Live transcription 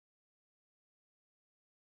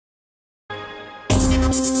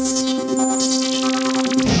Meet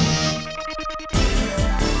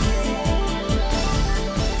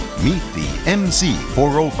the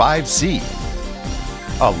MC-405C,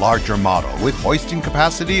 a larger model with hoisting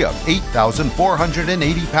capacity of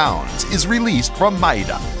 8,480 pounds is released from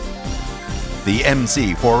Maeda. The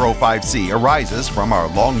MC-405C arises from our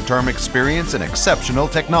long-term experience and exceptional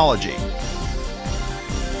technology.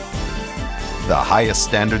 The highest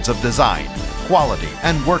standards of design, quality,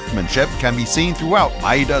 and workmanship can be seen throughout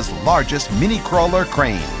Maeda's largest mini-crawler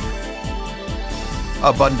crane.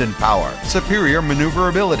 Abundant power, superior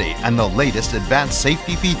maneuverability, and the latest advanced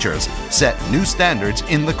safety features set new standards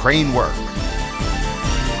in the crane work.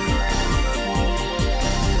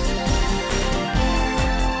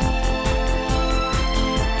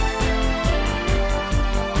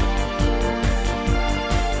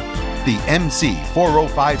 The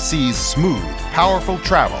MC-405C's smooth, powerful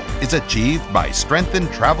travel is achieved by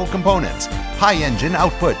strengthened travel components, high engine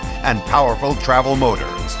output, and powerful travel motors.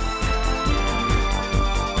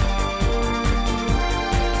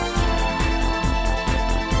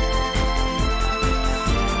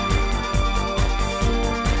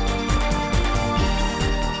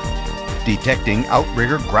 Detecting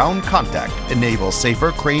outrigger ground contact enables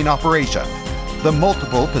safer crane operation. The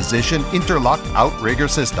multiple position interlock outrigger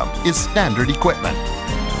system is standard equipment.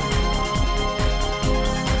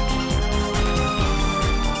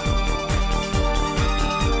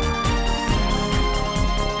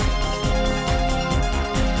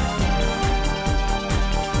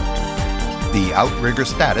 The outrigger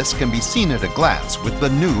status can be seen at a glance with the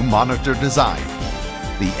new monitor design.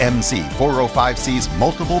 The MC-405C's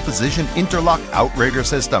multiple position interlock outrigger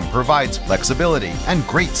system provides flexibility and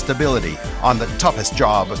great stability on the toughest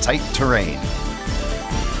job of tight terrain.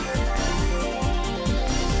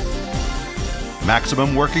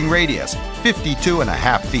 Maximum working radius,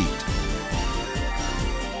 52.5 feet.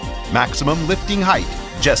 Maximum lifting height,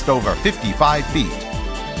 just over 55 feet.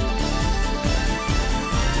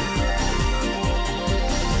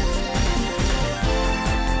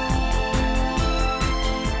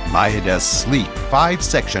 Maeda's sleek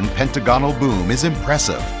 5-section pentagonal boom is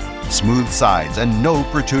impressive. Smooth sides and no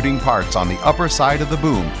protruding parts on the upper side of the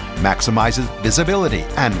boom maximizes visibility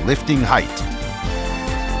and lifting height.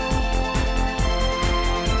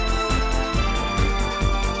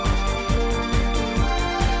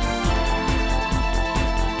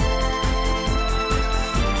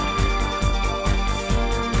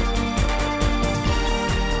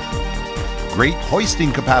 Great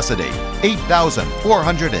hoisting capacity,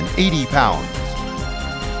 8,480 pounds.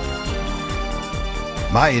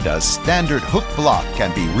 Maeda's standard hook block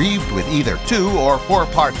can be reeved with either 2 or 4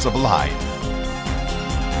 parts of line.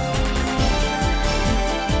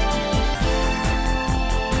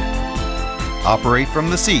 Operate from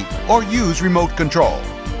the seat or use remote control.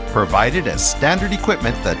 Provided as standard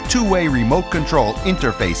equipment, the 2-way remote control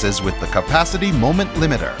interfaces with the capacity moment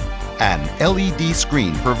limiter. An LED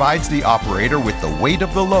screen provides the operator with the weight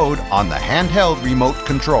of the load on the handheld remote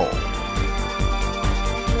control.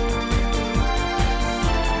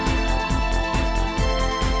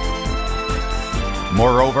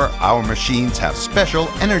 Moreover, our machines have special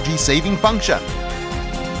energy-saving function.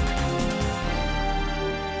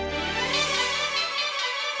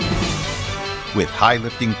 With high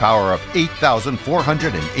lifting power of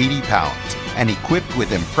 8,480 pounds and equipped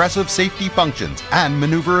with impressive safety functions and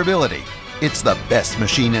maneuverability, it's the best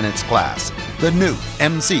machine in its class, the new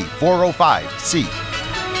MC-405C.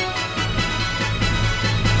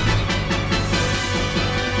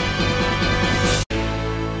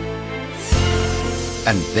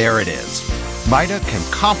 And there it is. Maeda can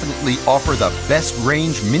confidently offer the best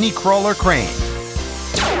range mini crawler crane.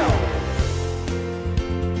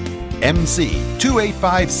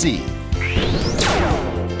 MC-285C,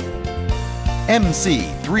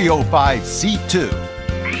 MC-305C2,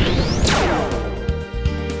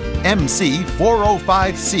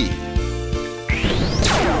 MC-405C,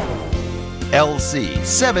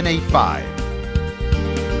 LC-785,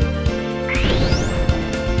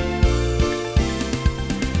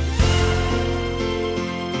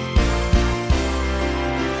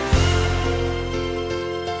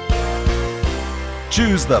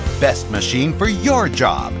 Choose the best machine for your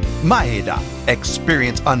job. Maeda.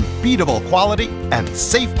 Experience unbeatable quality and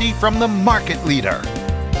safety from the market leader.